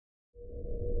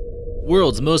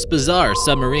World's most bizarre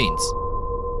submarines.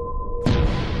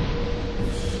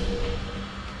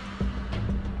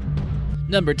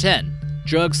 Number 10.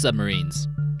 Drug submarines.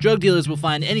 Drug dealers will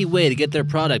find any way to get their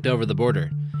product over the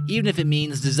border, even if it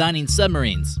means designing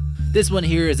submarines. This one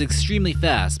here is extremely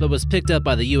fast, but was picked up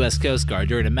by the US Coast Guard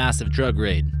during a massive drug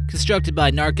raid. Constructed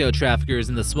by narco traffickers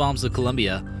in the swamps of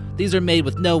Colombia, these are made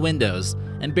with no windows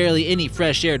and barely any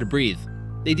fresh air to breathe.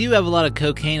 They do have a lot of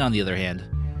cocaine on the other hand.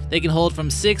 They can hold from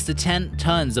 6 to 10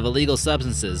 tons of illegal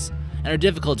substances and are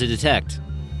difficult to detect.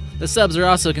 The subs are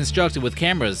also constructed with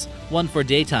cameras, one for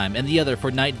daytime and the other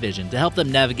for night vision, to help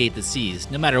them navigate the seas,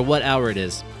 no matter what hour it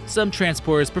is. Some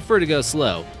transporters prefer to go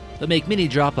slow, but make many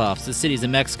drop-offs to cities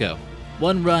in Mexico.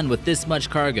 One run with this much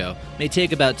cargo may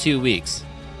take about 2 weeks.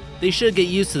 They should get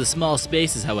used to the small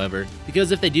spaces, however,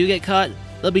 because if they do get caught,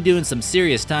 they'll be doing some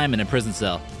serious time in a prison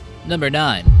cell. Number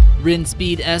 9.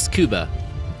 Rinspeed S Cuba.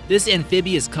 This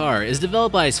amphibious car is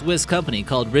developed by a Swiss company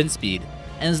called Rinspeed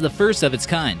and is the first of its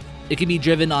kind. It can be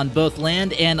driven on both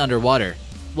land and underwater.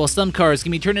 While some cars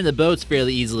can be turned into boats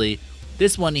fairly easily,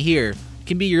 this one here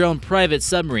can be your own private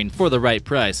submarine for the right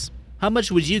price. How much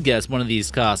would you guess one of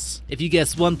these costs? If you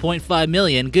guessed 1.5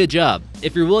 million, good job.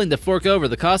 If you're willing to fork over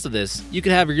the cost of this, you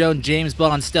could have your own James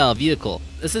Bond style vehicle.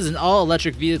 This is an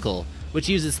all-electric vehicle which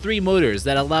uses 3 motors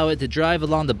that allow it to drive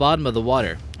along the bottom of the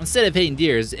water. Instead of hitting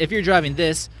deers, if you're driving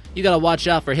this, you gotta watch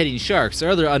out for hitting sharks or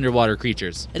other underwater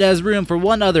creatures. It has room for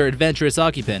one other adventurous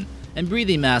occupant, and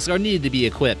breathing masks are needed to be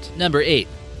equipped. Number 8.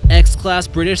 X-Class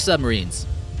British submarines.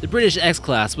 The British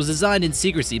X-Class was designed in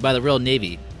secrecy by the Royal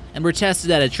Navy and were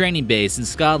tested at a training base in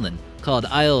Scotland called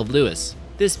Isle of Lewis.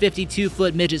 This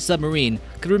 52-foot midget submarine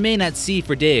could remain at sea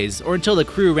for days or until the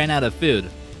crew ran out of food.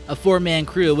 A 4-man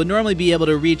crew would normally be able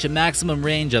to reach a maximum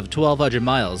range of 1,200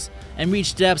 miles and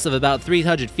reach depths of about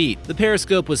 300 feet. The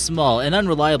periscope was small and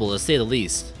unreliable to say the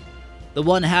least. The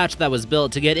one hatch that was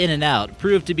built to get in and out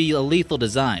proved to be a lethal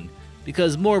design,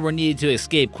 because more were needed to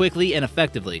escape quickly and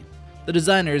effectively. The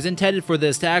designers intended for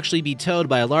this to actually be towed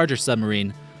by a larger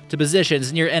submarine to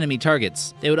positions near enemy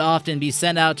targets. They would often be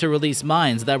sent out to release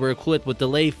mines that were equipped with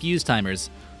delay fuse timers,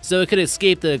 so it could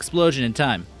escape the explosion in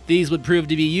time. These would prove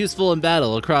to be useful in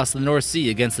battle across the North Sea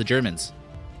against the Germans.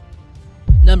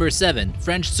 Number 7.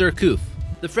 French Surcouf.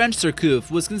 The French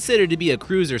Surcouf was considered to be a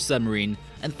cruiser submarine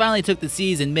and finally took the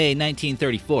seas in May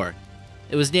 1934.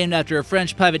 It was named after a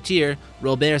French privateer,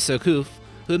 Robert Surcouf,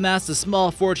 who amassed a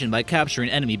small fortune by capturing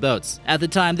enemy boats. At the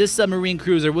time, this submarine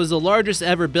cruiser was the largest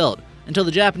ever built until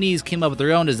the Japanese came up with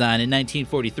their own design in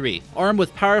 1943. Armed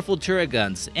with powerful turret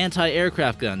guns,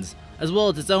 anti-aircraft guns, as well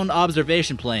as its own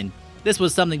observation plane, this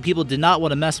was something people did not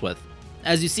want to mess with.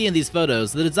 As you see in these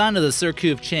photos, the design of the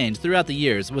Surcouf changed throughout the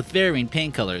years with varying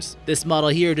paint colors. This model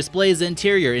here displays the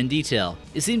interior in detail.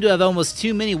 It seemed to have almost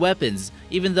too many weapons,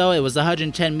 even though it was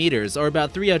 110 meters or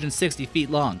about 360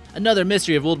 feet long. Another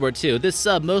mystery of World War II, this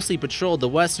sub mostly patrolled the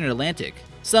Western Atlantic.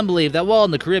 Some believe that while in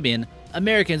the Caribbean,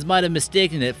 Americans might have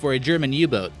mistaken it for a German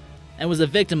U-boat and was a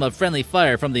victim of friendly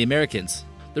fire from the Americans.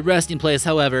 The resting place,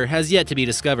 however, has yet to be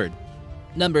discovered.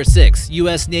 Number 6.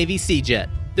 US Navy Sea Jet.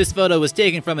 This photo was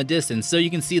taken from a distance so you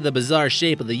can see the bizarre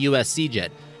shape of the US Sea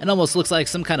Jet. It almost looks like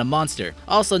some kind of monster.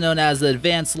 Also known as the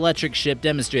Advanced Electric Ship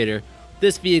Demonstrator,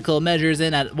 this vehicle measures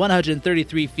in at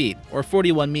 133 feet, or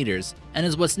 41 meters, and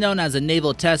is what's known as a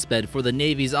naval testbed for the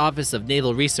Navy's Office of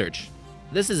Naval Research.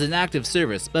 This is an active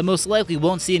service, but most likely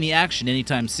won't see any action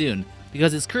anytime soon,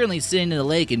 because it's currently sitting in a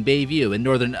lake in Bayview in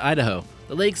northern Idaho.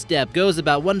 The lake's depth goes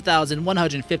about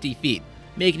 1,150 feet,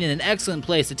 making it an excellent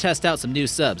place to test out some new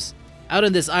subs. Out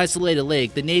in this isolated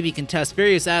lake, the Navy can test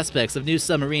various aspects of new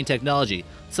submarine technology,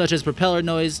 such as propeller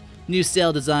noise, new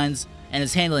sail designs, and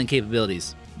its handling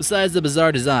capabilities. Besides the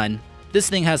bizarre design, this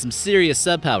thing has some serious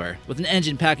sub power, with an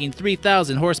engine packing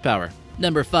 3,000 horsepower.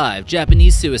 Number 5.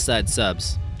 Japanese suicide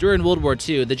subs. During World War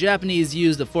II, the Japanese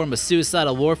used a form of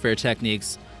suicidal warfare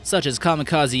techniques, such as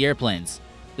kamikaze airplanes.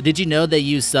 But did you know they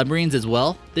used submarines as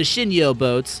well? The Shinyo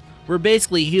boats were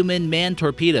basically human manned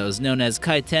torpedoes known as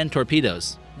Kaiten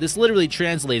torpedoes. This literally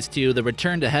translates to the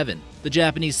return to heaven. The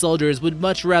Japanese soldiers would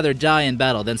much rather die in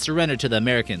battle than surrender to the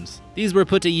Americans. These were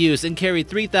put to use and carried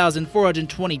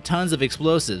 3,420 tons of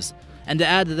explosives, and to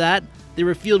add to that, they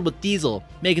were fueled with diesel,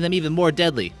 making them even more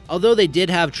deadly. Although they did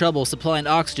have trouble supplying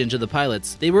oxygen to the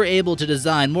pilots, they were able to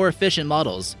design more efficient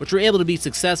models, which were able to be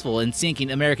successful in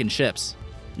sinking American ships.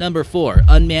 Number 4.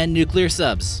 Unmanned nuclear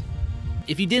subs.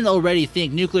 If you didn't already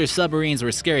think nuclear submarines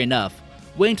were scary enough,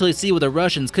 wait until you see what the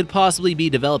Russians could possibly be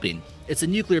developing. It's a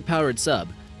nuclear-powered sub,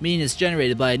 meaning it's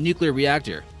generated by a nuclear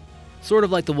reactor. sort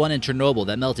of like the one in Chernobyl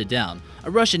that melted down.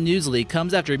 A Russian news leak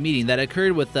comes after a meeting that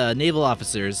occurred with naval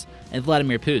officers and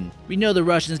Vladimir Putin. We know the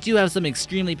Russians do have some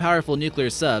extremely powerful nuclear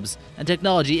subs, and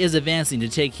technology is advancing to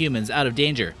take humans out of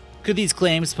danger. Could these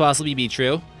claims possibly be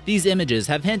true? These images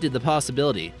have hinted the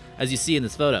possibility, as you see in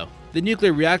this photo. The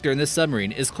nuclear reactor in this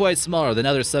submarine is quite smaller than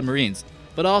other submarines,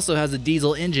 but also has a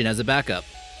diesel engine as a backup.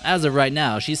 As of right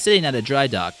now, she's sitting at a dry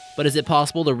dock, but is it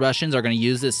possible the Russians are going to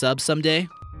use this sub someday?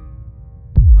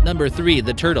 Number 3.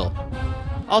 The Turtle.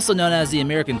 Also known as the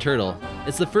American Turtle,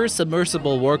 it's the first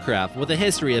submersible warcraft with a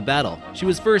history of battle. She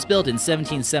was first built in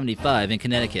 1775 in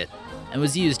Connecticut, and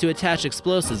was used to attach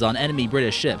explosives on enemy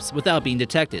British ships without being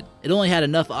detected. It only had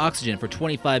enough oxygen for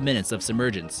 25 minutes of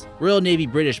submergence. Royal Navy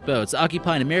British boats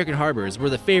occupying American harbors were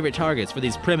the favorite targets for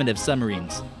these primitive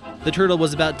submarines. The Turtle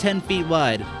was about 10 feet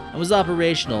wide and was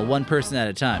operational one person at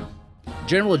a time.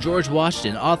 General George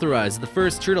Washington authorized the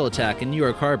first turtle attack in New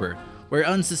York Harbor, where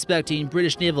unsuspecting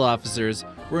British naval officers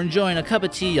were enjoying a cup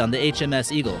of tea on the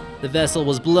HMS Eagle. The vessel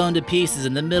was blown to pieces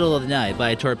in the middle of the night by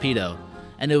a torpedo,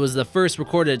 and it was the first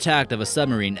recorded attack of a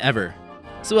submarine ever.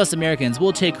 So us Americans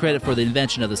will take credit for the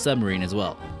invention of the submarine as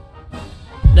well.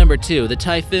 Number 2. The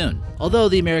Typhoon. Although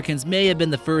the Americans may have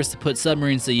been the first to put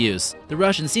submarines to use, the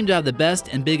Russians seem to have the best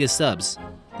and biggest subs.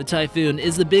 The Typhoon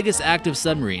is the biggest active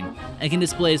submarine and can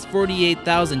displace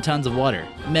 48,000 tons of water.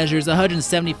 It measures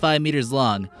 175 meters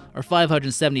long, or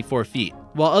 574 feet.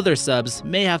 While other subs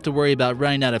may have to worry about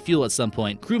running out of fuel at some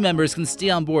point, crew members can stay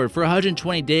on board for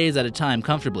 120 days at a time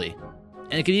comfortably,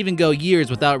 and it can even go years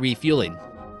without refueling.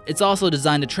 It's also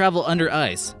designed to travel under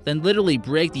ice, then literally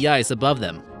break the ice above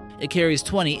them. It carries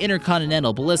 20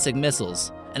 intercontinental ballistic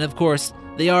missiles, and of course,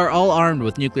 they are all armed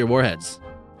with nuclear warheads.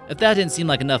 If that didn't seem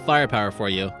like enough firepower for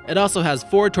you, it also has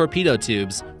 4 torpedo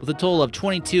tubes with a total of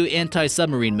 22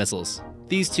 anti-submarine missiles.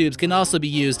 These tubes can also be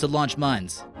used to launch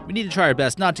mines. We need to try our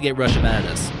best not to get Russia mad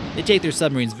at us. They take their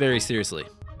submarines very seriously.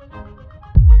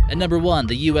 At number 1,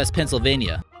 the US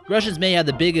Pennsylvania. Russians may have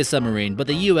the biggest submarine, but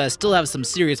the US still have some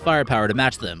serious firepower to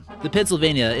match them. The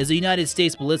Pennsylvania is a United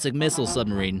States ballistic missile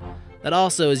submarine that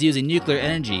also is using nuclear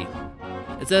energy.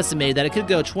 It's estimated that it could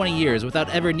go 20 years without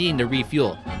ever needing to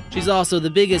refuel. She's also the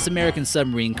biggest American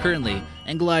submarine currently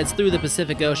and glides through the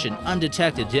Pacific Ocean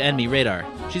undetected to enemy radar.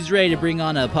 She's ready to bring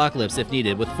on an apocalypse if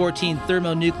needed, with 14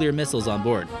 thermonuclear missiles on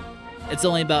board. It's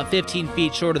only about 15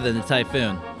 feet shorter than the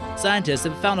Typhoon. Scientists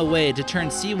have found a way to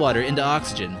turn seawater into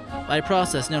oxygen by a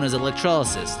process known as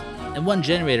electrolysis, and one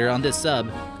generator on this sub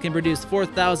can produce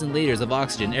 4,000 liters of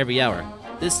oxygen every hour.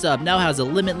 This sub now has a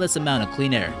limitless amount of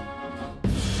clean air.